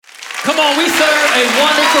Come on, we serve a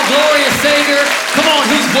wonderful, glorious Savior. Come on,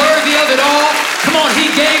 who's worthy of it all. Come on,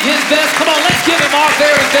 he gave his best. Come on, let's give him our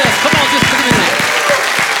very best. Come on, just a minute.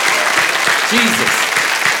 Jesus.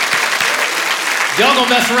 Y'all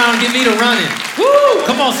gonna mess around and get me to running. Woo!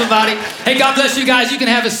 Come on, somebody. Hey, God bless you guys. You can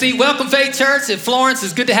have a seat. Welcome, Faith Church in Florence.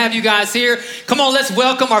 It's good to have you guys here. Come on, let's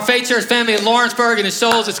welcome our Faith Church family in Lawrenceburg and in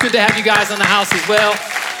Shoals. It's good to have you guys in the house as well.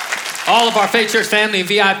 All of our Faith Church family and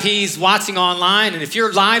VIPs watching online. And if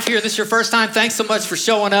you're live here and this is your first time, thanks so much for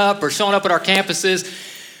showing up or showing up at our campuses.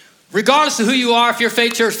 Regardless of who you are, if you're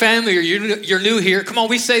Faith Church family or you're new here, come on,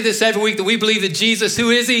 we say this every week that we believe that Jesus, who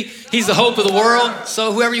is he? He's the hope of the world.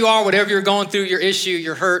 So whoever you are, whatever you're going through, your issue,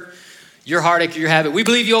 your hurt, your heartache, your habit, we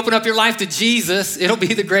believe you open up your life to Jesus, it'll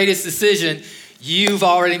be the greatest decision you've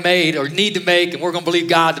already made or need to make. And we're going to believe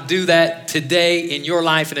God to do that today in your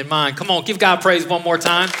life and in mine. Come on, give God praise one more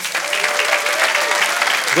time.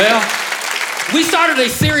 Well, we started a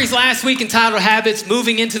series last week entitled Habits,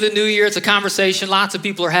 moving into the new year. It's a conversation lots of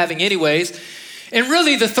people are having anyways. And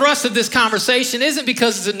really the thrust of this conversation isn't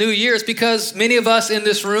because it's a new year. It's because many of us in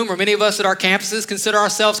this room or many of us at our campuses consider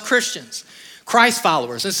ourselves Christians, Christ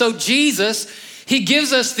followers. And so Jesus, he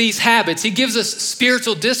gives us these habits. He gives us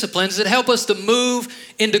spiritual disciplines that help us to move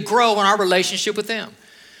and to grow in our relationship with him.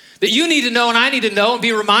 That you need to know and I need to know and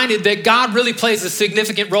be reminded that God really plays a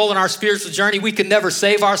significant role in our spiritual journey. We can never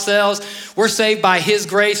save ourselves. We're saved by his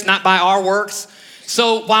grace, not by our works.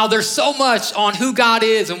 So while there's so much on who God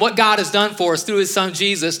is and what God has done for us through his son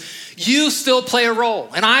Jesus, you still play a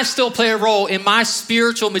role and I still play a role in my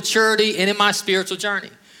spiritual maturity and in my spiritual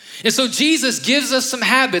journey. And so Jesus gives us some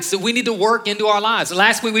habits that we need to work into our lives. And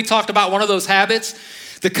last week we talked about one of those habits.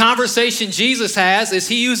 The conversation Jesus has is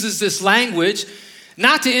he uses this language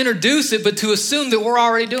not to introduce it, but to assume that we're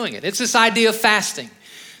already doing it. It's this idea of fasting.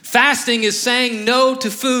 Fasting is saying no to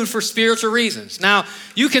food for spiritual reasons. Now,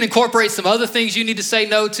 you can incorporate some other things you need to say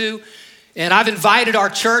no to. And I've invited our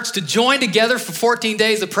church to join together for 14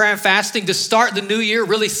 days of prayer and fasting to start the new year,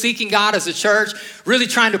 really seeking God as a church, really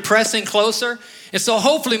trying to press in closer. And so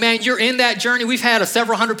hopefully, man, you're in that journey. We've had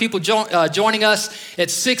several hundred people joining us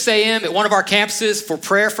at 6 a.m. at one of our campuses for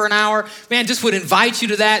prayer for an hour. Man, just would invite you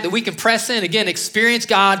to that we can press in, again, experience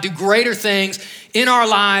God, do greater things in our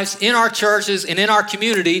lives, in our churches, and in our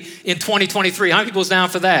community in 2023. How many people's down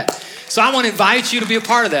for that? So I want to invite you to be a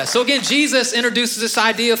part of that. So again, Jesus introduces this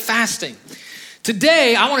idea of fasting.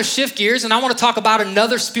 Today, I want to shift gears and I want to talk about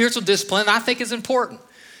another spiritual discipline that I think is important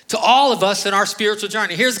to all of us in our spiritual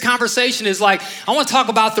journey. Here's the conversation is like, I want to talk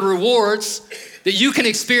about the rewards that you can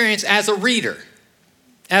experience as a reader.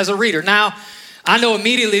 As a reader. Now, I know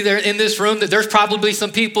immediately there in this room that there's probably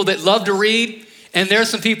some people that love to read and there's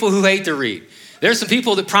some people who hate to read. There's some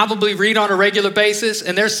people that probably read on a regular basis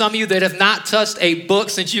and there's some of you that have not touched a book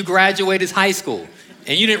since you graduated high school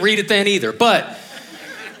and you didn't read it then either. But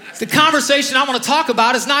the conversation I want to talk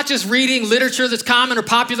about is not just reading literature that's common or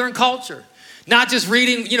popular in culture. Not just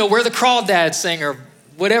reading, where the crawdads sing or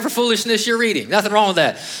whatever foolishness you're reading. Nothing wrong with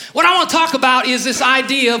that. What I want to talk about is this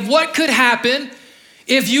idea of what could happen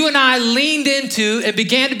if you and I leaned into and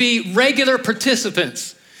began to be regular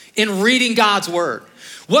participants in reading God's word.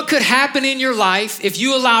 What could happen in your life if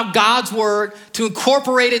you allow God's word to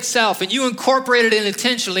incorporate itself and you incorporated it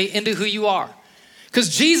intentionally into who you are?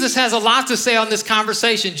 Because Jesus has a lot to say on this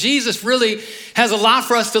conversation. Jesus really has a lot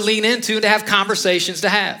for us to lean into and to have conversations to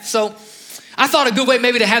have. So I thought a good way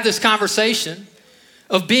maybe to have this conversation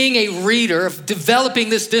of being a reader, of developing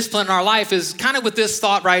this discipline in our life is kind of with this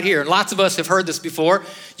thought right here. And lots of us have heard this before.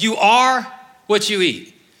 You are what you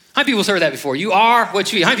eat. How many people have heard that before? You are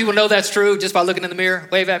what you eat. How many people know that's true just by looking in the mirror?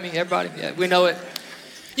 Wave at me, everybody. Yeah, we know it.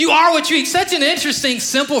 You are what you eat. Such an interesting,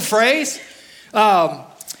 simple phrase.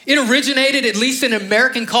 It originated, at least in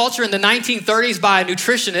American culture, in the 1930s by a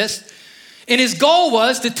nutritionist. And his goal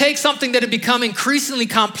was to take something that had become increasingly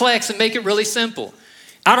complex and make it really simple.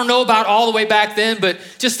 I don't know about all the way back then, but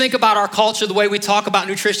just think about our culture, the way we talk about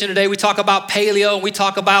nutrition today. We talk about paleo and we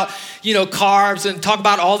talk about, carbs and talk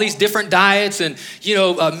about all these different diets and,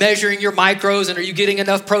 measuring your macros and are you getting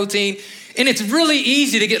enough protein? And it's really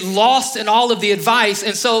easy to get lost in all of the advice.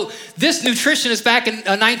 And so this nutritionist back in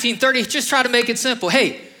 1930 just tried to make it simple.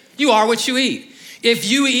 Hey, you are what you eat.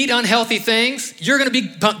 If you eat unhealthy things, you're going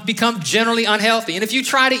to become generally unhealthy. And if you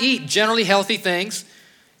try to eat generally healthy things,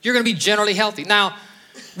 you're going to be generally healthy. Now,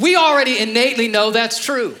 we already innately know that's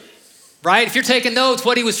true, right? If you're taking notes,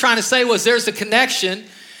 what he was trying to say was there's a connection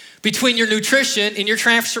between your nutrition and your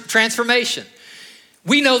transformation.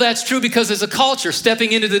 We know that's true because as a culture,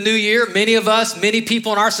 stepping into the new year, many of us, many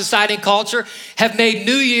people in our society and culture have made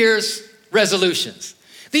New Year's resolutions.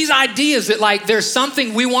 These ideas that there's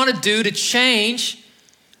something we want to do to change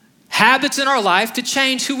habits in our life to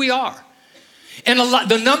change who we are. And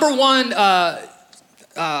the number one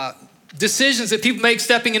decisions that people make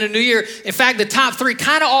stepping in a new year, in fact, the top 3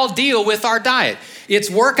 kind of all deal with our diet. It's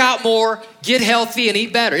work out more, get healthy, and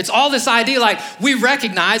eat better. It's all this idea like we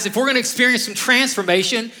recognize if we're going to experience some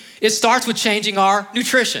transformation, it starts with changing our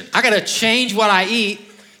nutrition. I got to change what I eat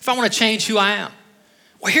if I want to change who I am.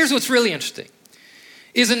 Well, here's what's really interesting.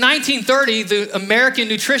 Is in 1930, the American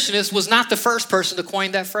nutritionist was not the first person to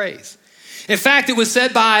coin that phrase. In fact, it was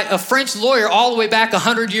said by a French lawyer all the way back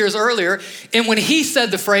 100 years earlier. And when he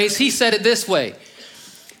said the phrase, he said it this way: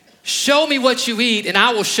 show me what you eat and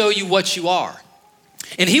I will show you what you are.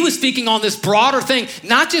 And he was speaking on this broader thing,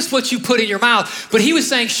 not just what you put in your mouth, but he was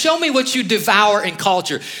saying, show me what you devour in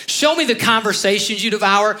culture. Show me the conversations you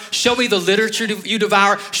devour. Show me the literature you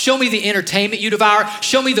devour. Show me the entertainment you devour.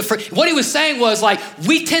 Show me what he was saying was like,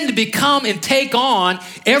 we tend to become and take on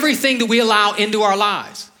everything that we allow into our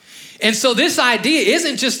lives. And so this idea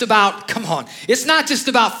isn't just about, it's not just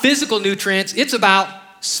about physical nutrients, it's about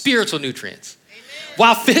spiritual nutrients.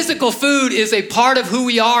 While physical food is a part of who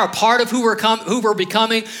we are, a part of who we're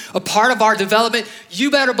becoming, a part of our development, you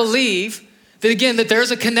better believe that, again, that there's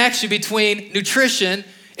a connection between nutrition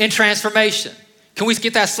and transformation. Can we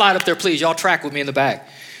get that slide up there, please? Y'all track with me in the back.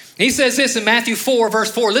 He says this in Matthew 4, verse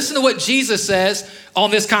 4. Listen to what Jesus says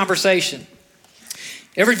on this conversation.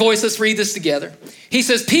 Every voice, let's read this together. He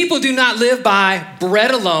says, people do not live by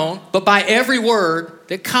bread alone, but by every word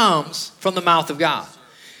that comes from the mouth of God.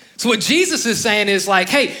 So what Jesus is saying is like,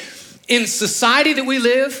 hey, in society that we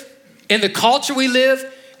live, in the culture we live,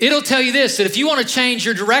 it'll tell you this, that if you want to change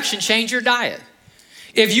your direction, change your diet.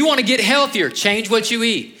 If you want to get healthier, change what you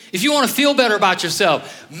eat. If you want to feel better about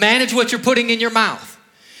yourself, manage what you're putting in your mouth.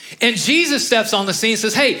 And Jesus steps on the scene and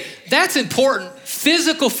says, hey, that's important.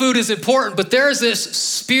 Physical food is important, but there is this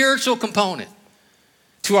spiritual component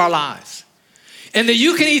to our lives. And that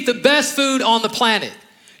you can eat the best food on the planet.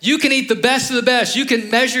 You can eat the best of the best. You can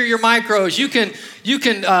measure your macros. You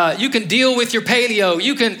can deal with your paleo.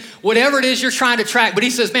 You can, whatever it is you're trying to track. But he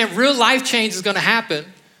says, man, real life change is going to happen,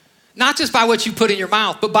 not just by what you put in your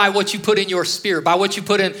mouth, but by what you put in your spirit, by what you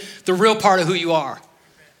put in the real part of who you are.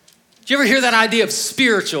 Do you ever hear that idea of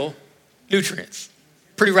spiritual nutrients?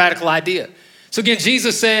 Pretty radical idea. So again,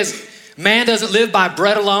 Jesus says, man doesn't live by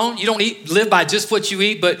bread alone. You don't live by just what you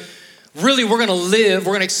eat, but really, we're going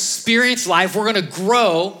to experience life, we're going to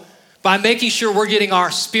grow by making sure we're getting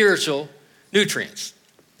our spiritual nutrients.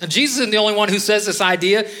 And Jesus isn't the only one who says this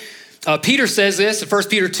idea. Peter says this in 1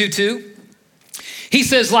 Peter 2:2. He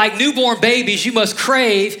says, like newborn babies, you must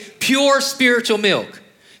crave pure spiritual milk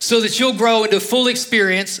so that you'll grow into full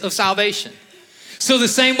experience of salvation. So the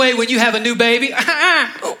same way when you have a new baby,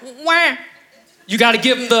 you got to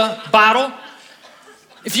give them the bottle.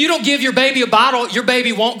 If you don't give your baby a bottle, your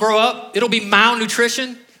baby won't grow up. It'll be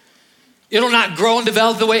malnutrition. It'll not grow and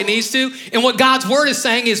develop the way it needs to. And what God's word is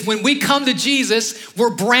saying is when we come to Jesus,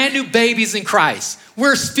 we're brand new babies in Christ.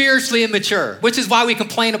 We're spiritually immature, which is why we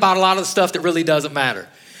complain about a lot of the stuff that really doesn't matter.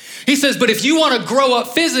 He says, but if you want to grow up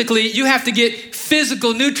physically, you have to get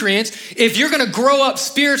physical nutrients. If you're going to grow up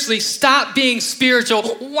spiritually, stop being spiritual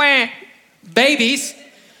babies.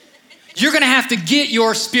 You're going to have to get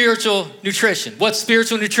your spiritual nutrition. What's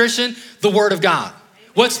spiritual nutrition? The Word of God.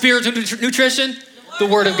 What's spiritual nutrition? The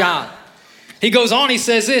Word of God. He goes on, he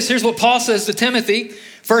says this. Here's what Paul says to Timothy.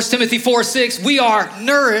 1 Timothy 4:6. We are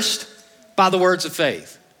nourished by the words of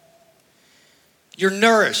faith. You're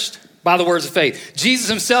nourished by the words of faith. Jesus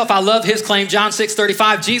himself, I love his claim, John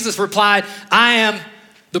 6:35. Jesus replied, I am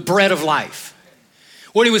the bread of life.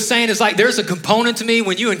 What he was saying is like, there's a component to me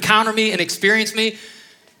when you encounter me and experience me.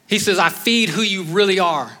 He says, I feed who you really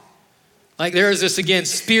are. Like there is this, again,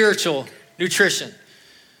 spiritual nutrition.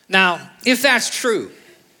 Now, if that's true,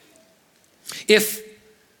 if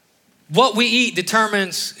what we eat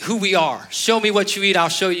determines who we are, show me what you eat, I'll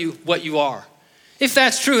show you what you are. If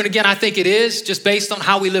that's true, and again, I think it is, just based on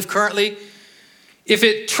how we live currently, if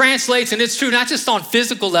it translates, and it's true, not just on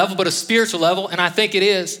physical level, but a spiritual level, and I think it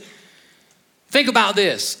is, think about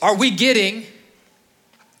this. Are we getting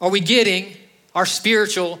our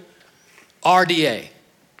spiritual RDA,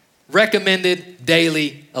 recommended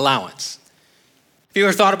daily allowance? Have you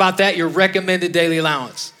ever thought about that, your recommended daily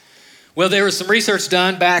allowance? Well, there was some research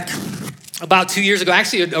done back about 2 years ago.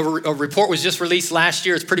 Actually, a report was just released last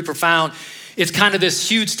year. It's pretty profound. It's kind of this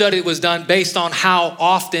huge study that was done based on how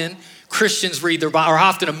often Christians read their Bible, or how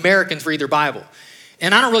often Americans read their Bible.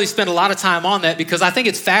 And I don't really spend a lot of time on that because I think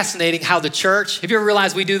it's fascinating how the church, have you ever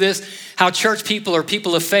realized we do this? How church people or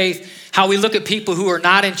people of faith, how we look at people who are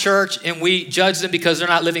not in church and we judge them because they're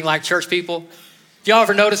not living like church people. Y'all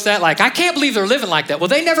ever notice that? Like, I can't believe they're living like that. Well,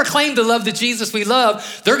 they never claimed to love the Jesus we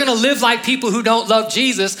love. They're gonna live like people who don't love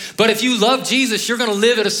Jesus, but if you love Jesus, you're gonna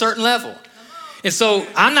live at a certain level. And so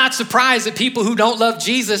I'm not surprised that people who don't love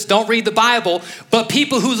Jesus don't read the Bible, but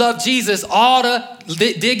people who love Jesus ought to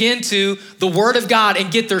dig into the Word of God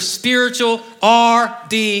and get their spiritual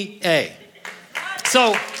RDA.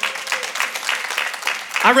 So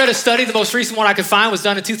I read a study, the most recent one I could find was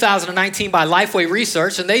done in 2019 by Lifeway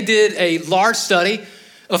Research, and they did a large study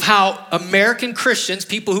of how American Christians,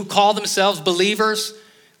 people who call themselves believers,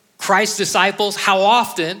 Christ disciples, how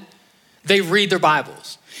often they read their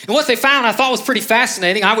Bibles. And what they found I thought was pretty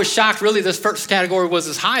fascinating. I was shocked really this first category was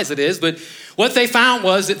as high as it is, but what they found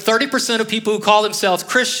was that 30% of people who call themselves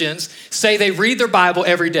Christians say they read their Bible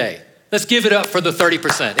every day. Let's give it up for the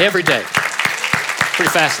 30%, every day.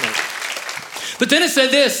 Pretty fascinating. But then it said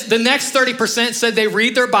this, the next 30% said they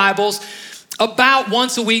read their Bibles about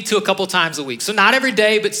once a week to a couple times a week. So not every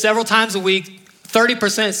day, but several times a week.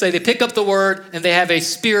 30% say they pick up the Word and they have a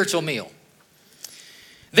spiritual meal.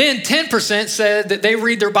 Then 10% said that they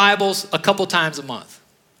read their Bibles a couple times a month.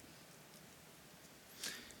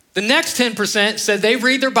 The next 10% said they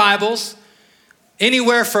read their Bibles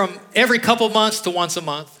anywhere from every couple months to once a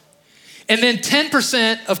month. And then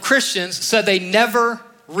 10% of Christians said they never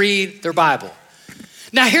read their Bible.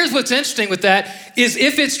 Now, here's what's interesting with that is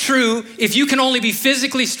if it's true, if you can only be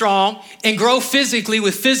physically strong and grow physically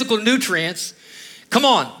with physical nutrients, come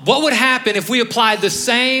on, what would happen if we applied the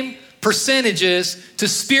same percentages to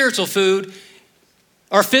spiritual food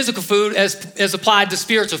or physical food as applied to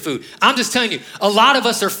spiritual food? I'm just telling you, a lot of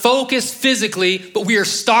us are focused physically, but we are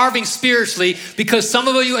starving spiritually because some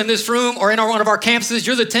of you in this room or in one of our campuses,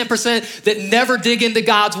 you're the 10% that never dig into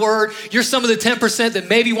God's Word. You're some of the 10% that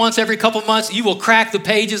maybe once every couple months you will crack the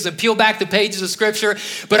pages and peel back the pages of Scripture.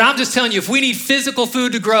 But I'm just telling you, if we need physical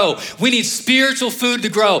food to grow, we need spiritual food to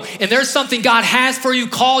grow. And there's something God has for you,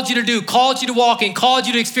 called you to do, called you to walk in, called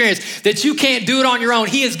you to experience that you can't do it on your own.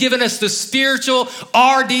 He has given us the spiritual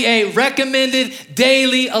RDA, recommended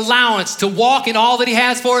daily allowance to walk in all that He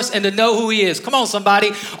has for us and to know who He is. Come on, somebody.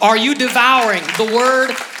 Are you devouring the Word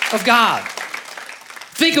of God?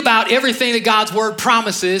 Think about everything that God's Word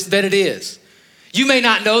promises that it is. You may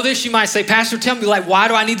not know this. You might say, Pastor, tell me, like, why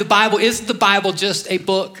do I need the Bible? Isn't the Bible just a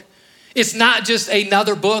book? It's not just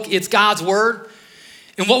another book. It's God's Word.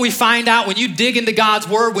 And what we find out when you dig into God's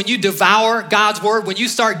Word, when you devour God's Word, when you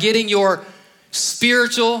start getting your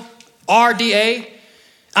spiritual RDA,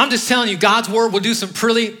 I'm just telling you, God's Word will do some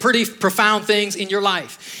pretty profound things in your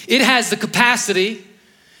life. It has the capacity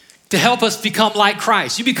to help us become like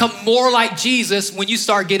Christ. You become more like Jesus when you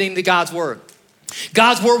start getting to God's Word.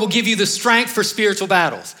 God's Word will give you the strength for spiritual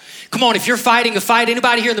battles. Come on, if you're fighting a fight,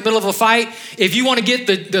 anybody here in the middle of a fight, if you want to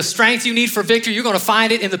get the strength you need for victory, you're going to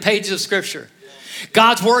find it in the pages of Scripture.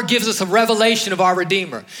 God's Word gives us a revelation of our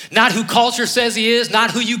Redeemer. Not who culture says He is,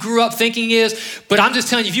 not who you grew up thinking He is, but I'm just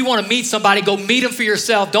telling you, if you want to meet somebody, go meet Him for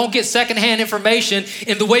yourself. Don't get secondhand information.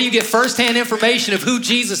 And the way you get firsthand information of who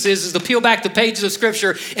Jesus is to peel back the pages of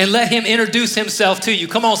Scripture and let Him introduce Himself to you.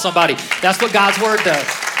 Come on, somebody. That's what God's Word does.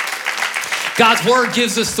 God's Word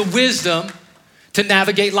gives us the wisdom to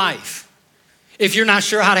navigate life. If you're not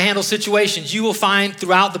sure how to handle situations, you will find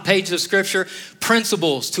throughout the pages of Scripture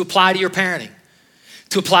principles to apply to your parenting,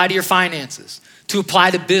 to apply to your finances, to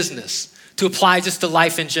apply to business, to apply just to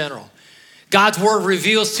life in general. God's Word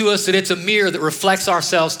reveals to us that it's a mirror that reflects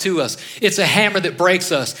ourselves to us. It's a hammer that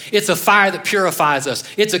breaks us. It's a fire that purifies us.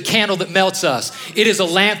 It's a candle that melts us. It is a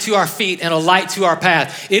lamp to our feet and a light to our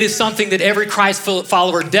path. It is something that every Christ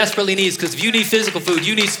follower desperately needs, because if you need physical food,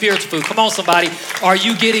 you need spiritual food. Come on, somebody. Are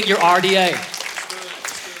you getting your RDA?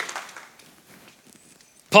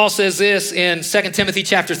 Paul says this in 2 Timothy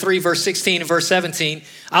chapter 3, verse 16 and verse 17.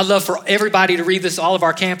 I'd love for everybody to read this, all of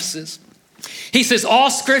our campuses. He says, all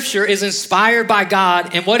Scripture is inspired by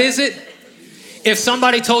God. And what is it? If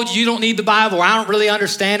somebody told you you don't need the Bible, or I don't really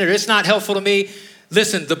understand it, or it's not helpful to me,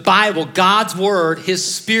 listen, the Bible, God's Word, His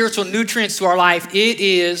spiritual nutrients to our life, it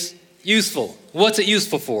is useful. What's it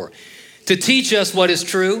useful for? To teach us what is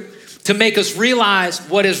true, to make us realize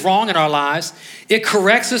what is wrong in our lives. It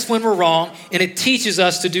corrects us when we're wrong, and it teaches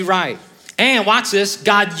us to do right. And watch this,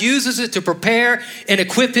 God uses it to prepare and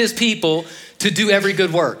equip His people to do every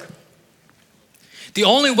good work. The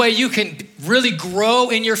only way you can really grow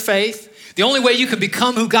in your faith, the only way you can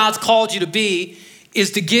become who God's called you to be,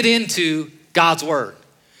 is to get into God's Word.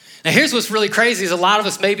 Now here's what's really crazy is a lot of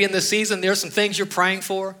us maybe in this season, there's some things you're praying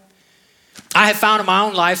for. I have found in my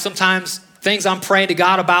own life sometimes things I'm praying to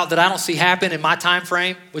God about that I don't see happen in my time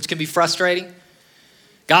frame, which can be frustrating.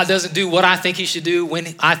 God doesn't do what I think He should do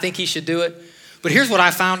when I think He should do it. But here's what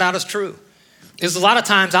I found out is true. is a lot of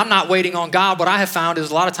times I'm not waiting on God. What I have found is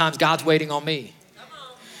a lot of times God's waiting on me.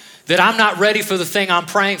 That I'm not ready for the thing I'm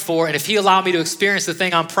praying for. And if he allowed me to experience the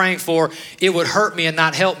thing I'm praying for, it would hurt me and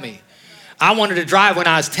not help me. I wanted to drive when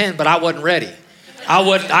I was 10, but I wasn't ready.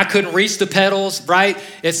 I couldn't reach the pedals, right?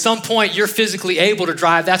 At some point, you're physically able to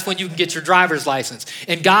drive. That's when you can get your driver's license.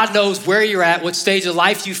 And God knows where you're at, what stage of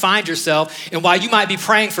life you find yourself. And while you might be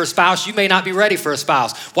praying for a spouse, you may not be ready for a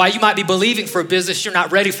spouse. While you might be believing for a business, you're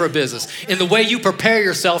not ready for a business. And the way you prepare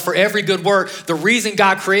yourself for every good work, the reason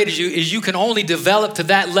God created you is you can only develop to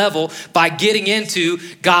that level by getting into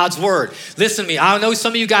God's word. Listen to me. I know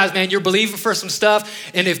some of you guys, man, you're believing for some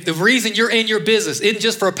stuff. And if the reason you're in your business isn't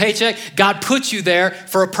just for a paycheck, God put you there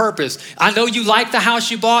for a purpose. I know you like the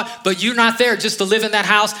house you bought, but you're not there just to live in that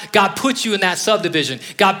house. God put you in that subdivision.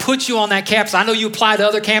 God put you on that campus. I know you apply to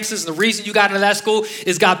other campuses, and the reason you got into that school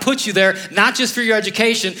is God put you there, not just for your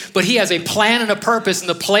education, but he has a plan and a purpose in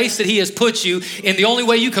the place that he has put you. And the only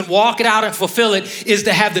way you can walk it out and fulfill it is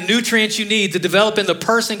to have the nutrients you need to develop in the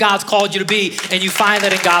person God's called you to be. And you find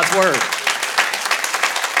that in God's word.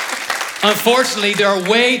 Unfortunately, there are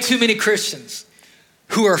way too many Christians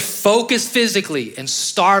who are focused physically and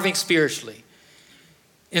starving spiritually.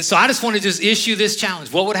 And so I just want to just issue this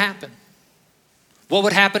challenge. What would happen? What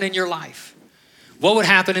would happen in your life? What would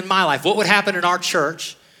happen in my life? What would happen in our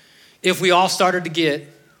church if we all started to get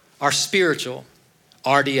our spiritual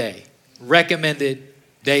RDA, recommended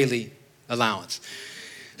daily allowance?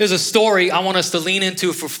 There's a story I want us to lean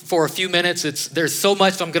into for a few minutes. There's so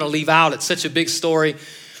much I'm going to leave out. It's such a big story.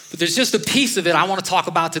 But there's just a piece of it I want to talk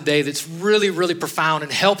about today that's really, really profound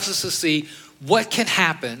and helps us to see what can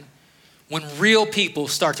happen when real people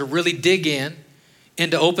start to really dig in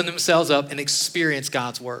and to open themselves up and experience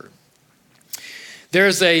God's word.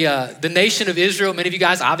 There's the nation of Israel. Many of you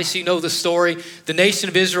guys obviously know the story. The nation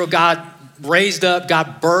of Israel, God raised up,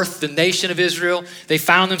 God birthed the nation of Israel. They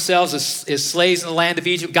found themselves as slaves in the land of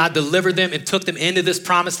Egypt. God delivered them and took them into this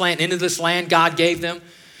promised land, into this land God gave them.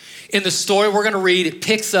 In the story we're going to read, it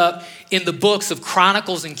picks up in the books of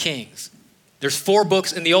Chronicles and Kings. There's 4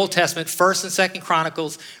 books in the Old Testament, 1st and 2nd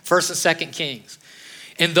Chronicles, 1st and 2nd Kings.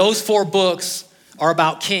 And those 4 books are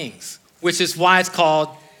about kings, which is why it's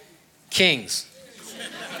called Kings.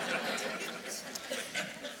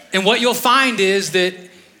 And what you'll find is that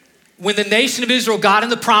when the nation of Israel got in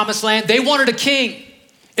the promised land, they wanted a king.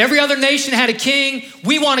 Every other nation had a king.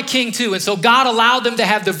 We want a king too. And so God allowed them to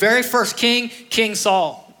have the very first king, King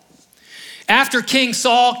Saul. After King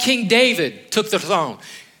Saul, King David took the throne.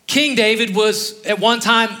 King David was, at one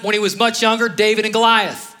time when he was much younger, David and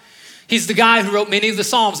Goliath. He's the guy who wrote many of the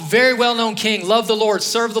Psalms. Very well-known king, loved the Lord,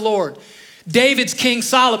 served the Lord. David's King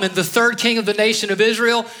Solomon, the 3rd king of the nation of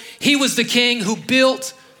Israel, he was the king who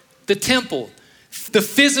built the temple, the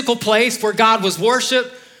physical place where God was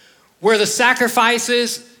worshiped, where the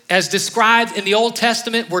sacrifices as described in the Old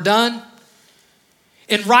Testament were done.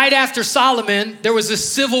 And right after Solomon, there was a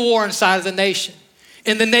civil war inside of the nation.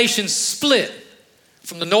 And the nation split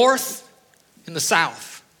from the north and the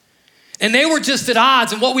south. And they were just at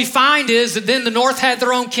odds. And what we find is that then the north had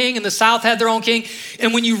their own king and the south had their own king.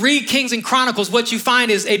 And when you read Kings and Chronicles, what you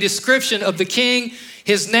find is a description of the king,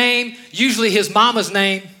 his name, usually his mama's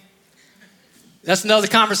name. That's another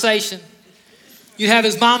conversation. You have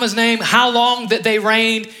his mama's name, how long that they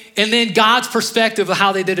reigned, and then God's perspective of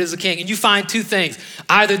how they did as a king. And you find 2 things.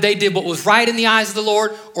 Either they did what was right in the eyes of the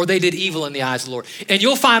Lord, or they did evil in the eyes of the Lord. And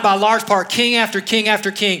you'll find by large part, king after king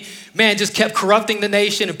after king, man, just kept corrupting the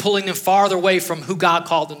nation and pulling them farther away from who God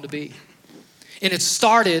called them to be. And it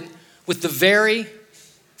started with the very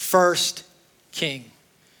first king.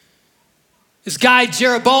 This guy,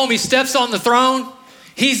 Jeroboam, he steps on the throne.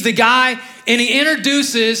 He's the guy, and he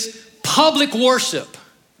introduces public worship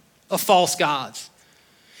of false gods.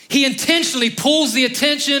 He intentionally pulls the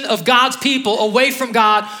attention of God's people away from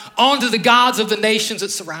God onto the gods of the nations that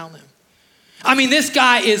surround them. I mean, this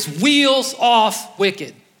guy is wheels off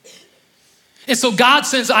wicked. And so God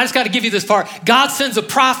sends, I just got to give you this part. God sends a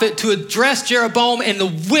prophet to address Jeroboam and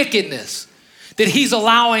the wickedness that he's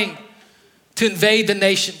allowing to invade the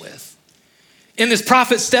nation with. And this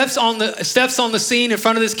prophet steps on the scene in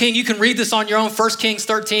front of this king. You can read this on your own, 1 Kings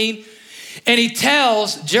 13. And he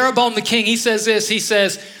tells Jeroboam the king, he says this, he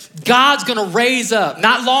says, God's gonna raise up,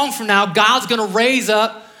 not long from now, God's gonna raise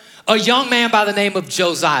up a young man by the name of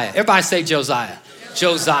Josiah. Everybody say Josiah.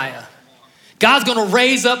 Josiah. God's gonna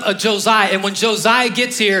raise up a Josiah. And when Josiah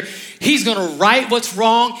gets here, he's gonna right what's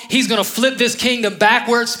wrong. He's gonna flip this kingdom back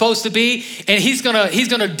where it's supposed to be. And he's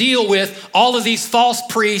gonna deal with all of these false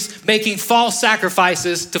priests making false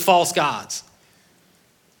sacrifices to false gods.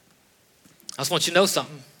 I just want you to know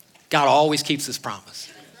something. God always keeps his promise.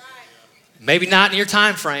 Maybe not in your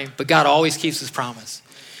time frame, but God always keeps his promise.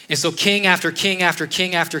 And so king after king after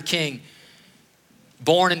king after king,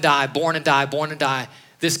 born and die, born and die, born and die.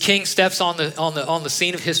 This king steps on the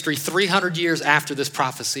scene of history 300 years after this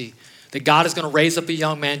prophecy that God is going to raise up a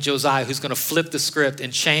young man, Josiah, who's going to flip the script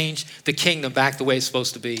and change the kingdom back the way it's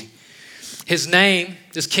supposed to be. His name,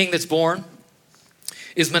 this king that's born,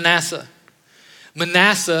 is Manasseh.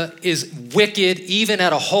 Manasseh is wicked even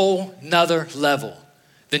at a whole nother level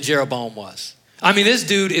than Jeroboam was. I mean, this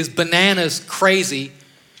dude is bananas crazy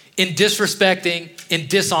in disrespecting and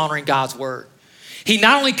dishonoring God's word. He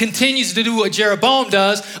not only continues to do what Jeroboam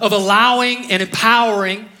does of allowing and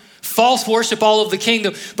empowering false worship all over the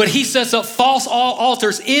kingdom, but he sets up false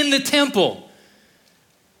altars in the temple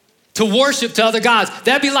to worship to other gods.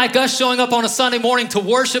 That'd be like us showing up on a Sunday morning to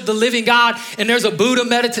worship the living God, and there's a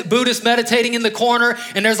Buddhist meditating in the corner,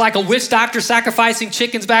 and there's like a witch doctor sacrificing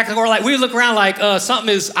chickens back in the corner. Like, we look around like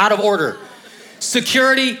something is out of order.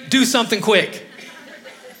 Security, do something quick.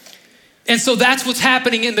 And so that's what's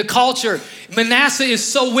happening in the culture. Manasseh is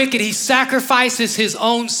so wicked, he sacrifices his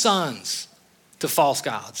own sons to false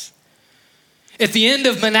gods. At the end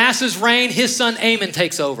of Manasseh's reign, his son Amon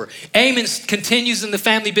takes over. Amon continues in the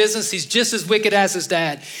family business. He's just as wicked as his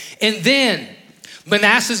dad. And then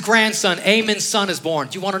Manasseh's grandson, Amon's son, is born.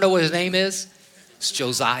 Do you want to know what his name is? It's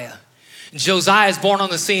Josiah. Josiah is born on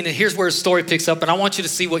the scene, and here's where his story picks up. And I want you to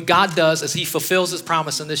see what God does as he fulfills his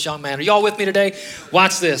promise in this young man. Are y'all with me today?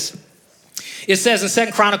 Watch this. It says in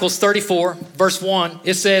 2 Chronicles 34, verse 1,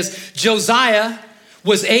 it says, Josiah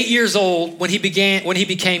was 8 years old when he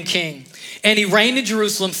became king. And he reigned in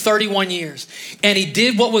Jerusalem 31 years. And he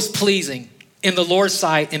did what was pleasing in the Lord's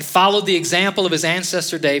sight and followed the example of his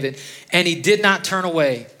ancestor David. And he did not turn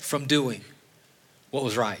away from doing what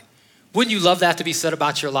was right. Wouldn't you love that to be said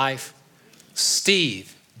about your life?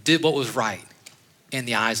 Steve did what was right in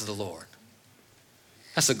the eyes of the Lord.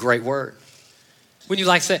 That's a great word. Wouldn't you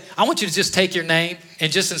like to say, I want you to just take your name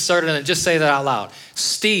and just insert it and just say that out loud.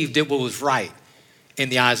 Steve did what was right in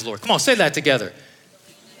the eyes of the Lord. Come on, say that together.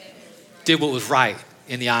 Did what was right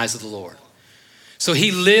in the eyes of the Lord. So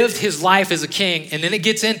he lived his life as a king, and then it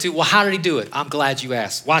gets into, well, how did he do it? I'm glad you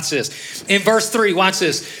asked. Watch this. In verse 3, watch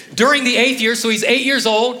this. During the 8th year, so he's 8 years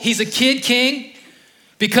old, he's a kid king,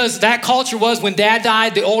 because that culture was when dad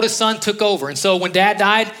died, the oldest son took over. And so when dad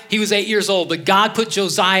died, he was 8 years old, but God put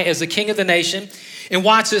Josiah as the king of the nation. And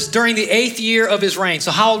watch this, during the 8th year of his reign.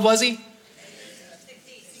 So how old was he?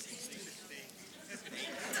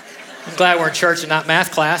 I'm glad we're in church and not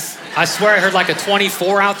math class. I swear I heard like a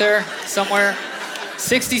 24 out there somewhere.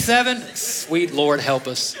 67? Sweet Lord, help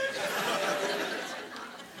us.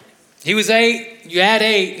 He was 8, you add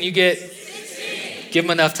 8, and you get 16. Give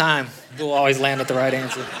him enough time. We'll always land at the right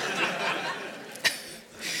answer.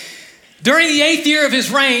 During the 8th year of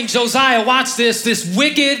his reign, Josiah, watch this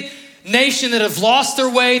wicked nation that have lost their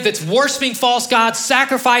way, that's worshiping false gods,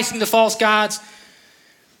 sacrificing to false gods.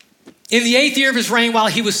 In the 8th year of his reign, while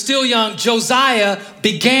he was still young, Josiah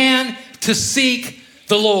began to seek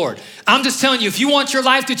the Lord. I'm just telling you, if you want your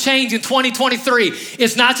life to change in 2023,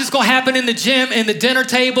 it's not just going to happen in the gym and the dinner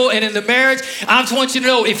table and in the marriage. I just want you to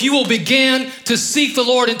know, if you will begin to seek the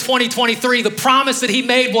Lord in 2023, the promise that he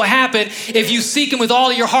made will happen. If you seek him with all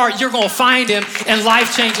of your heart, you're going to find him and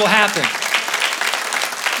life change will happen.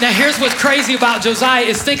 Now, here's what's crazy about Josiah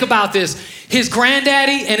is, think about this. His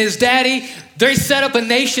granddaddy and his daddy, they set up a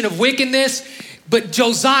nation of wickedness. But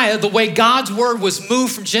Josiah, the way God's word was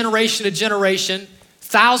moved from generation to generation,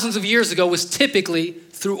 thousands of years ago, was typically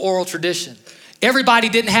through oral tradition. Everybody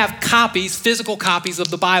didn't have copies, physical copies of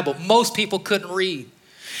the Bible. Most people couldn't read.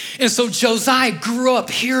 And so Josiah grew up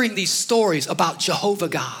hearing these stories about Jehovah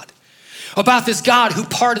God, about this God who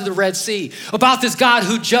parted the Red Sea, about this God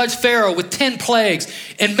who judged Pharaoh with 10 plagues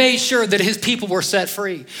and made sure that his people were set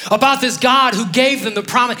free, about this God who gave them the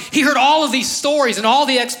promise. He heard all of these stories and all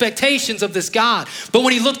the expectations of this God. But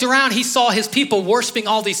when he looked around, he saw his people worshiping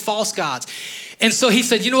all these false gods. And so he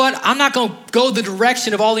said, you know what? I'm not going to go the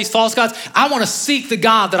direction of all these false gods. I want to seek the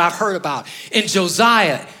God that I've heard about. And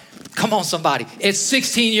Josiah, come on somebody, at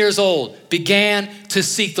 16 years old, began to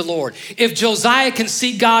seek the Lord. If Josiah can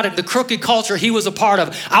seek God in the crooked culture he was a part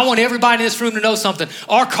of, I want everybody in this room to know something.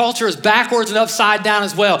 Our culture is backwards and upside down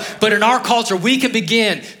as well. But in our culture, we can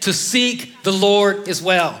begin to seek the Lord as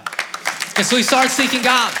well. And so he started seeking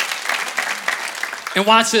God. And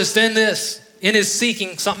watch this, then this, in his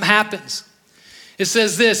seeking, something happens. It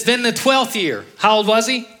says this, then the 12th year, how old was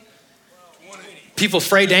he? 20. People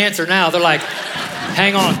afraid to answer now. They're like,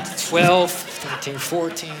 hang on, 12, 13,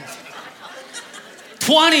 14,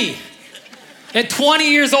 20. At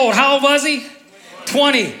 20 years old, how old was he?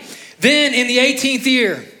 20. Then in the 18th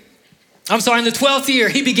year, In the 12th year,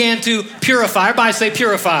 he began to purify. Everybody say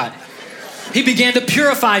purify. He began to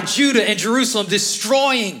purify Judah and Jerusalem,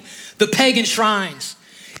 destroying the pagan shrines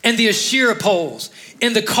and the Asherah poles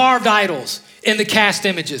and the carved idols and the cast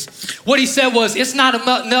images. What he said was, it's not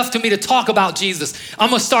enough to me to talk about Jesus. I'm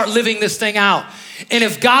going to start living this thing out. And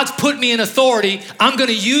if God's put me in authority, I'm going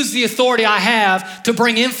to use the authority I have to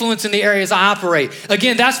bring influence in the areas I operate.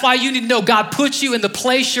 Again, that's why you need to know God puts you in the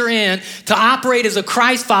place you're in to operate as a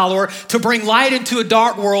Christ follower, to bring light into a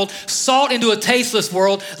dark world, salt into a tasteless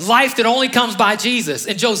world, life that only comes by Jesus.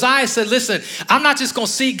 And Josiah said, listen, I'm not just going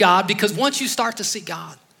to seek God, because once you start to seek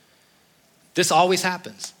God, this always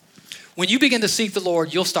happens. When you begin to seek the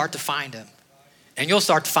Lord, you'll start to find him, and you'll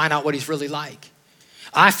start to find out what he's really like.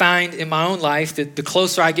 I find in my own life that the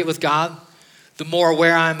closer I get with God, the more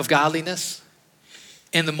aware I am of godliness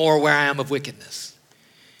and the more aware I am of wickedness.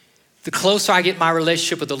 The closer I get my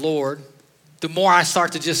relationship with the Lord, the more I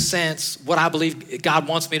start to just sense what I believe God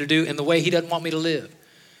wants me to do and the way he doesn't want me to live.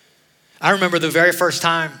 I remember the very first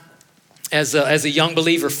time as a young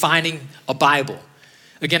believer finding a Bible.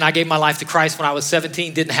 Again, I gave my life to Christ when I was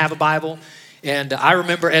 17, didn't have a Bible. And I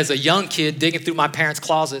remember as a young kid digging through my parents'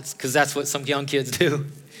 closets, because that's what some young kids do.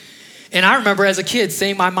 And I remember as a kid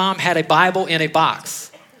seeing my mom had a Bible in a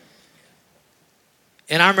box.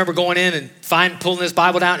 And I remember going in and pulling this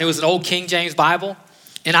Bible down. It was an old King James Bible.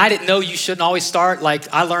 And I didn't know you shouldn't always start,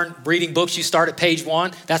 like I learned reading books, you start at page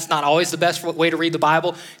 1. That's not always the best way to read the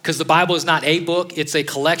Bible, because the Bible is not a book, it's a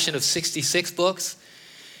collection of 66 books.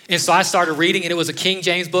 And so I started reading, and it was a King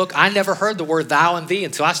James book. I never heard the word thou and thee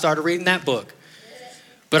until I started reading that book.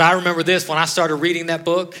 But I remember this, when I started reading that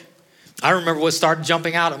book, I remember what started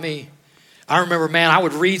jumping out at me. I remember, man, I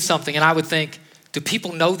would read something and I would think, do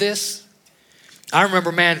people know this? I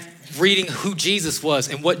remember, man, reading who Jesus was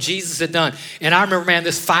and what Jesus had done. And I remember, man,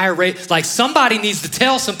 this fire rate, like somebody needs to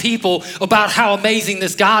tell some people about how amazing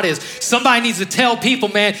this God is. Somebody needs to tell people,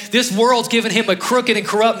 man, this world's given him a crooked and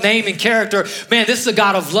corrupt name and character. Man, this is a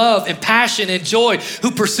God of love and passion and joy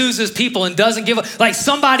who pursues his people and doesn't give up. Like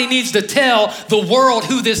somebody needs to tell the world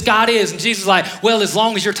who this God is. And Jesus is like, well, as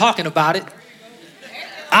long as you're talking about it.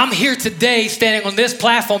 I'm here today standing on this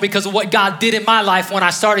platform because of what God did in my life when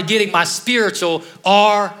I started getting my spiritual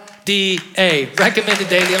RDA, recommended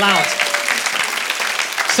daily allowance.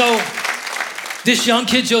 So this young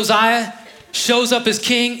kid, Josiah, shows up as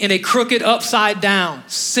king in a crooked, upside down,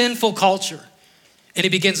 sinful culture. And he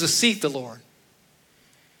begins to seek the Lord.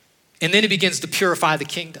 And then he begins to purify the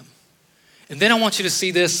kingdom. And then I want you to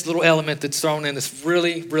see this little element that's thrown in that's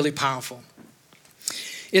really, really powerful.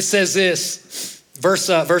 It says this, verse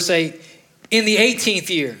 8, in the 18th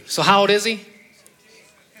year. So how old is he?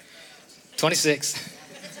 26.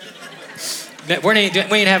 We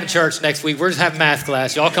ain't having church next week. We're just having math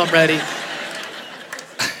class. Y'all come ready.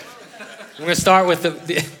 We're going to start with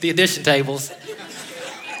the addition tables.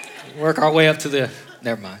 Work our way up to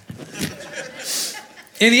never mind.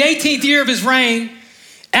 In the 18th year of his reign,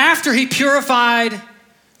 after he purified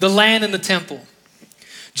the land and the temple,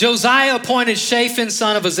 Josiah appointed Shaphan,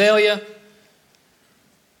 son of Azaliah,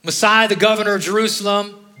 Messiah, the governor of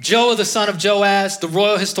Jerusalem, Joah, the son of Joaz, the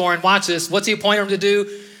royal historian. Watch this. What's he appointed him to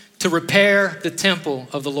do? To repair the temple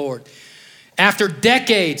of the Lord. After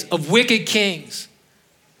decades of wicked kings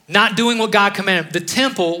not doing what God commanded, the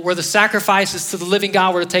temple where the sacrifices to the living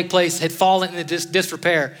God were to take place had fallen into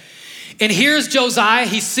disrepair. And here's Josiah.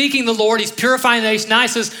 He's seeking the Lord. He's purifying the nation. Now he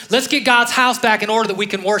says, let's get God's house back in order that we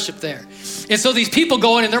can worship there. And so these people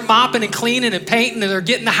go in and they're mopping and cleaning and painting and they're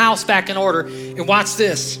getting the house back in order. And watch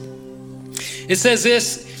this. It says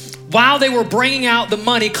this, while they were bringing out the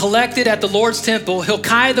money collected at the Lord's temple,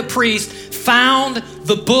 Hilkiah the priest found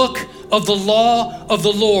the book of the law of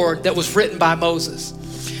the Lord that was written by Moses.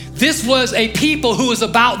 This was a people who was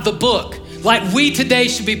about the book. Like we today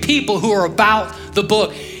should be people who are about the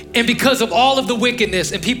book. And because of all of the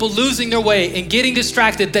wickedness and people losing their way and getting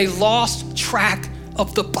distracted, they lost track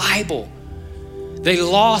of the Bible. They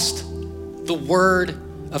lost the word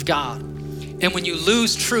of God. And when you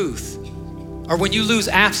lose truth, or when you lose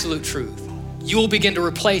absolute truth, you will begin to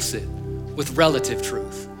replace it with relative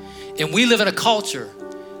truth. And we live in a culture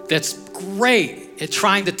that's great at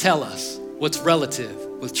trying to tell us what's relative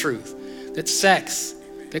with truth. That sex,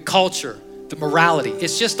 that culture, the morality,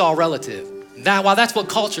 it's just all relative. Now, while that's what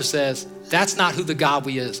culture says, that's not who the God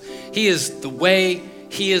we is. He is the way,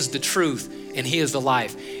 he is the truth, and he is the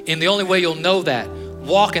life. And the only way you'll know that,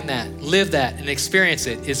 walk in that, live that, and experience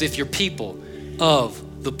it is if you're people of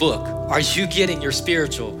the book. Are you getting your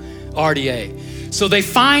spiritual RDA? So they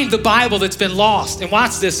find the Bible that's been lost. And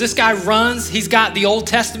watch this. This guy runs. He's got the Old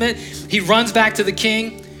Testament. He runs back to the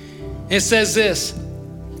king. And it says this.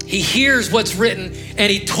 He hears what's written,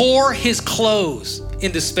 and he tore his clothes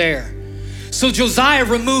in despair. So Josiah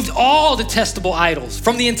removed all detestable idols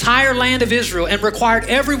from the entire land of Israel and required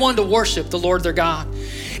everyone to worship the Lord their God.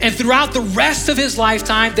 And throughout the rest of his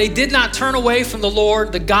lifetime, they did not turn away from the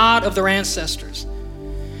Lord, the God of their ancestors.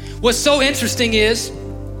 What's so interesting is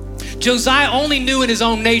Josiah only knew in his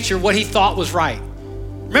own nature what he thought was right.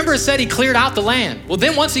 Remember, it said he cleared out the land. Well,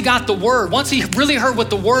 then once he got the word, once he really heard what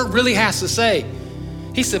the word really has to say,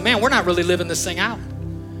 he said, man, we're not really living this thing out.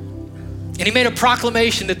 And he made a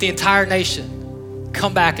proclamation that the entire nation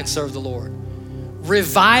come back and serve the Lord.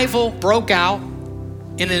 Revival broke out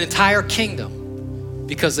in an entire kingdom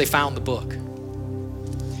because they found the book.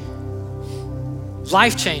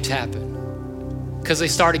 Life change happened because they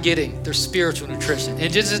started getting their spiritual nutrition. And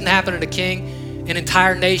it just didn't happen to a king, an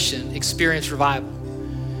entire nation experienced revival.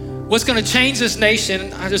 What's gonna change this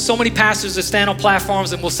nation, there's so many pastors that stand on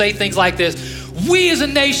platforms and will say things like this: we as a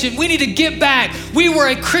nation, we need to get back. We were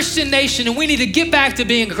a Christian nation and we need to get back to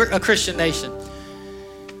being a Christian nation.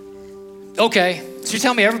 Okay, so you're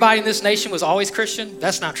telling me everybody in this nation was always Christian?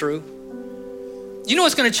 That's not true. You know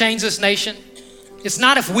what's gonna change this nation? It's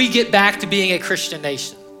not if we get back to being a Christian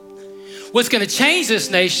nation. What's gonna change this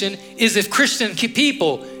nation is if Christian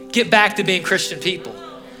people get back to being Christian people.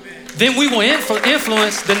 Then we will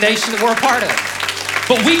influence the nation that we're a part of.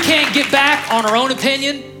 But we can't get back on our own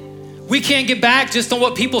opinion. We can't get back just on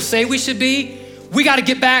what people say we should be. We got to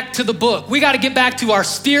get back to the book. We got to get back to our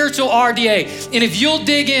spiritual RDA. And if you'll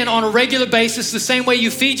dig in on a regular basis, the same way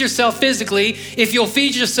you feed yourself physically, if you'll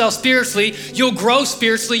feed yourself spiritually, you'll grow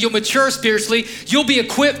spiritually, you'll mature spiritually, you'll be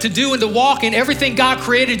equipped to do and to walk in everything God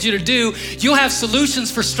created you to do. You'll have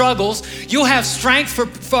solutions for struggles. You'll have strength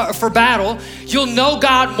for battle. You'll know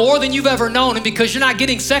God more than you've ever known him, because you're not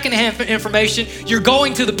getting secondhand information. You're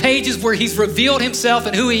going to the pages where he's revealed himself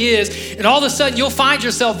and who he is. And all of a sudden you'll find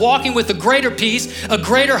yourself walking with a greater peace, a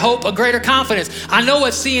greater hope, a greater confidence. I know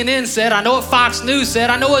what CNN said. I know what Fox News said.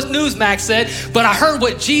 I know what Newsmax said, but I heard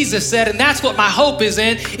what Jesus said, and that's what my hope is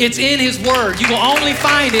in. It's in his word. You will only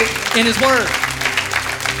find it in his word.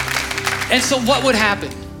 And so what would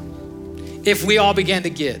happen if we all began to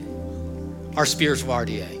get our spiritual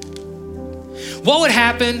RDA? What would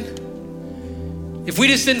happen if we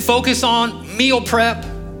just didn't focus on meal prep,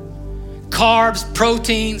 carbs,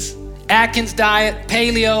 proteins, Atkins diet,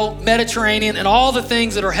 paleo, Mediterranean, and all the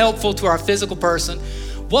things that are helpful to our physical person?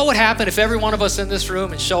 What would happen if every one of us in this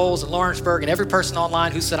room, in Shoals and Lawrenceburg, and every person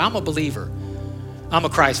online who said, I'm a believer, I'm a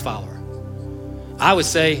Christ follower? I would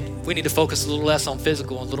say we need to focus a little less on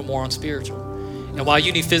physical and a little more on spiritual. And while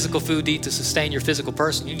you need physical food to eat to sustain your physical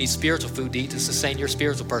person, you need spiritual food to eat to sustain your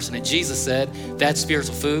spiritual person. And Jesus said that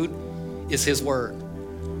spiritual food is his word.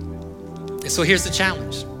 And so here's the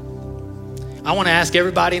challenge. I want to ask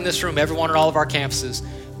everybody in this room, everyone at all of our campuses,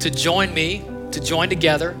 to join me, to join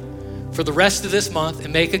together for the rest of this month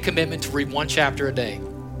and make a commitment to read one chapter a day.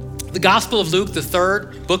 The Gospel of Luke, the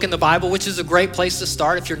third book in the Bible, which is a great place to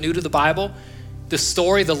start if you're new to the Bible. The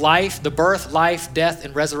story, the life, the birth, life, death,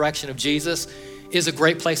 and resurrection of Jesus is a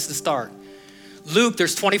great place to start. Luke,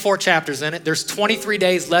 there's 24 chapters in it. There's 23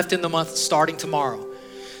 days left in the month starting tomorrow.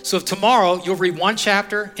 So if tomorrow you'll read one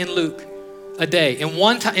chapter in Luke a day, and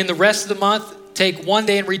in the rest of the month, take one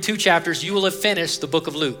day and read 2 chapters, you will have finished the book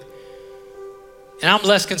of Luke. And I'm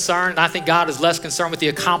less concerned, and I think God is less concerned with the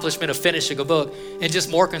accomplishment of finishing a book and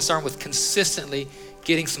just more concerned with consistently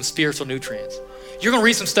getting some spiritual nutrients. You're gonna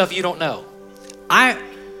read some stuff you don't know.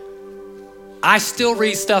 I still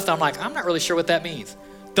read stuff that I'm like, I'm not really sure what that means.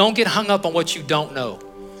 Don't get hung up on what you don't know.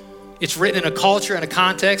 It's written in a culture and a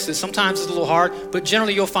context that sometimes is a little hard, but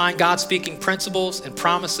generally you'll find God speaking principles and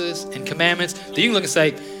promises and commandments that you can look and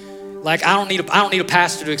say, like, I don't need a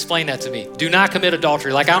pastor to explain that to me. Do not commit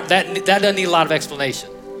adultery. Like, that doesn't need a lot of explanation.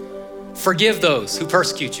 Forgive those who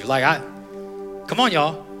persecute you. Come on,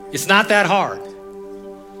 y'all. It's not that hard.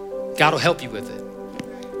 God will help you with it.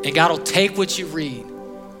 And God will take what you read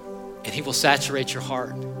and he will saturate your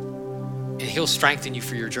heart and he'll strengthen you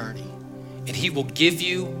for your journey. And he will give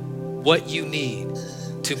you what you need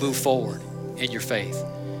to move forward in your faith.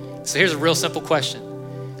 So here's a real simple question.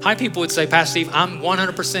 How many people would say, Pastor Steve, I'm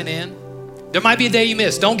 100% in? There might be a day you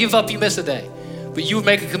miss. Don't give up if you miss a day. But you would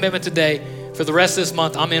make a commitment today. For the rest of this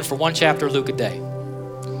month, I'm in for one chapter of Luke a day.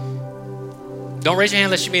 Don't raise your hand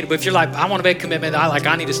unless you mean it. But if you're like, I want to make a commitment,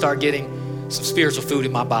 I need to start getting some spiritual food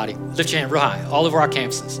in my body. Lift your hand real high, all over our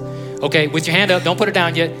campuses. Okay, with your hand up, don't put it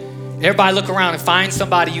down yet. Everybody look around and find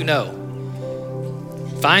somebody you know.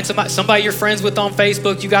 Find somebody you're friends with on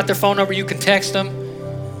Facebook. You got their phone number, you can text them.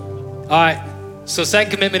 All right, so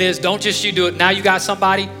second commitment is don't just you do it. Now you got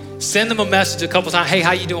somebody, send them a message a couple times. Hey,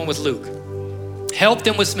 how you doing with Luke? help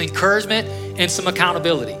them with some encouragement and some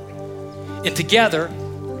accountability. And together,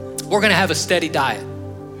 we're gonna have a steady diet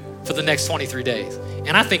for the next 23 days.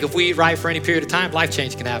 And I think if we eat right for any period of time, life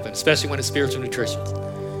change can happen, especially when it's spiritual nutrition.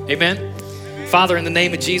 Amen? Father, in the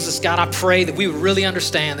name of Jesus, God, I pray that we would really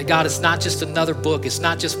understand that, God, it's not just another book. It's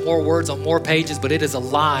not just more words on more pages, but it is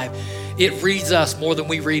alive. It reads us more than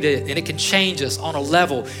we read it, and it can change us on a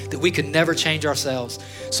level that we could never change ourselves.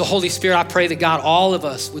 So Holy Spirit, I pray that, God, all of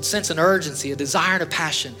us would sense an urgency, a desire and a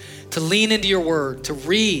passion to lean into your word, to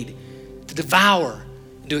read, to devour,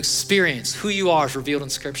 and to experience who you are as revealed in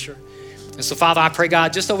Scripture. And so, Father, I pray,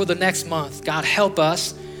 God, just over the next month, God, help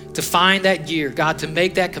us to find that gear, God, to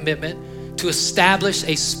make that commitment, to establish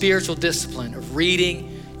a spiritual discipline of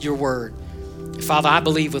reading your word. And Father, I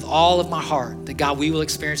believe with all of my heart that, God, we will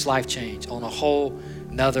experience life change on a whole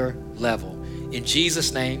nother level. In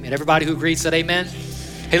Jesus' name, and everybody who agreed said amen.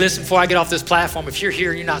 Hey, listen, before I get off this platform, if you're here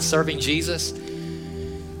and you're not serving Jesus,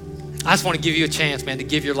 I just want to give you a chance, man, to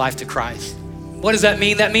give your life to Christ. What does that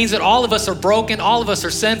mean? That means that all of us are broken, all of us are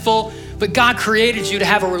sinful, but God created you to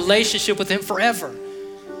have a relationship with him forever.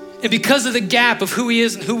 And because of the gap of who he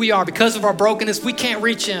is and who we are, because of our brokenness, we can't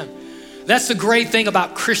reach him. That's the great thing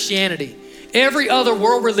about Christianity. Every other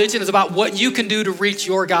world religion is about what you can do to reach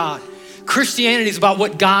your God. Christianity is about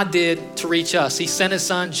what God did to reach us. He sent his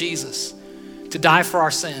son, Jesus, to die for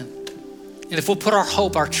our sin. And if we'll put our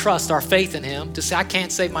hope, our trust, our faith in him, to say, I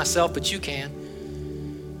can't save myself, but you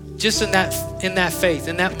can. Just in that faith,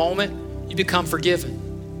 in that moment, you become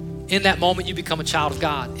forgiven. In that moment, you become a child of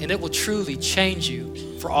God, and it will truly change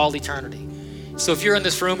you for all eternity. So if you're in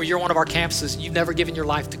this room or you're one of our campuses and you've never given your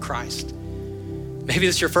life to Christ, maybe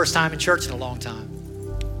this is your first time in church in a long time.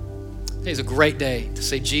 Today's a great day to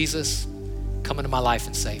say, Jesus, come into my life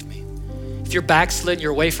and save me. If you're backslidden,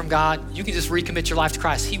 you're away from God, you can just recommit your life to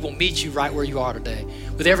Christ. He will meet you right where you are today.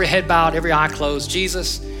 With every head bowed, every eye closed,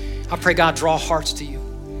 Jesus, I pray, God, draw hearts to you.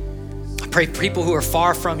 I pray people who are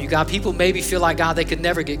far from you, God, people maybe feel like, God, they could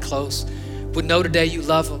never get close, would know today you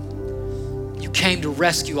love them. You came to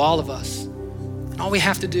rescue all of us. And all we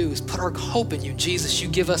have to do is put our hope in you. Jesus, you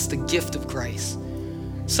give us the gift of grace.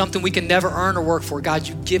 Something we can never earn or work for. God,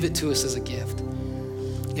 you give it to us as a gift.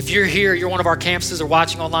 If you're here, you're one of our campuses or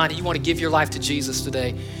watching online and you want to give your life to Jesus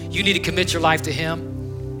today, you need to commit your life to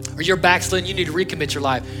him. Or you're backslidden, you need to recommit your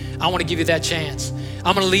life. I want to give you that chance.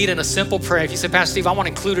 I'm going to lead in a simple prayer. If you say, Pastor Steve, I want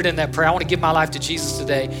to include it in that prayer. I want to give my life to Jesus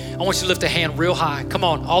today. I want you to lift a hand real high. Come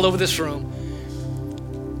on, all over this room.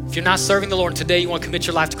 If you're not serving the Lord and today, you want to commit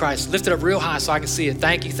your life to Christ, lift it up real high so I can see it.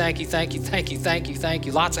 Thank you, thank you, thank you, thank you, thank you, thank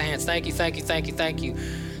you. Lots of hands. Thank you, thank you, thank you, thank you.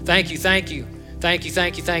 Thank you, thank you. Thank you,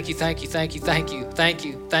 thank you, thank you, thank you, thank you, thank you, thank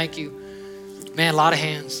you, thank you. Man, a lot of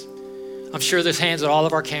hands. I'm sure there's hands at all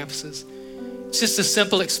of our campuses. It's just a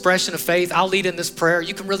simple expression of faith. I'll lead in this prayer.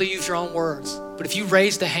 You can really use your own words. But if you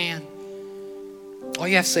raised a hand, all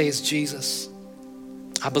you have to say is, Jesus,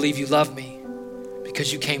 I believe you love me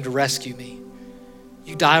because you came to rescue me.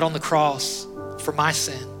 You died on the cross for my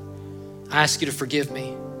sin. I ask you to forgive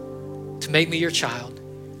me, to make me your child.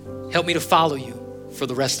 Help me to follow you for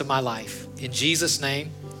the rest of my life. In Jesus' name.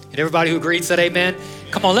 And everybody who agreed said amen.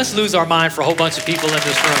 Come on, let's lose our mind for a whole bunch of people in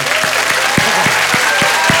this room.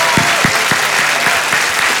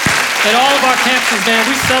 At all of our campuses, man,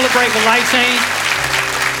 we celebrate the life change.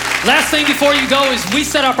 Last thing before you go is we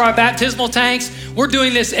set up our baptismal tanks. We're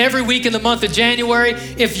doing this every week in the month of January.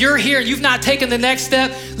 If you're here and you've not taken the next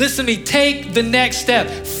step, listen to me, take the next step.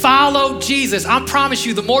 Follow Jesus. I promise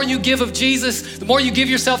you, the more you give of Jesus, the more you give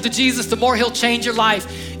yourself to Jesus, the more he'll change your life.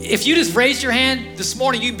 If you just raised your hand this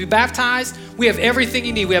morning, you can be baptized. We have everything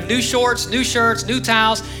you need. We have new shorts, new shirts, new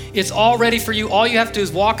towels. It's all ready for you. All you have to do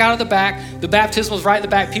is walk out of the back. The baptismal is right in the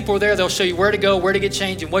back. People are there. They'll show you where to go, where to get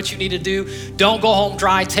changed, and what you need to do. Don't go home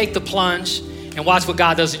dry. Take the plunge and watch what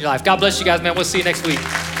God does in your life. God bless you guys, man. We'll see you next week.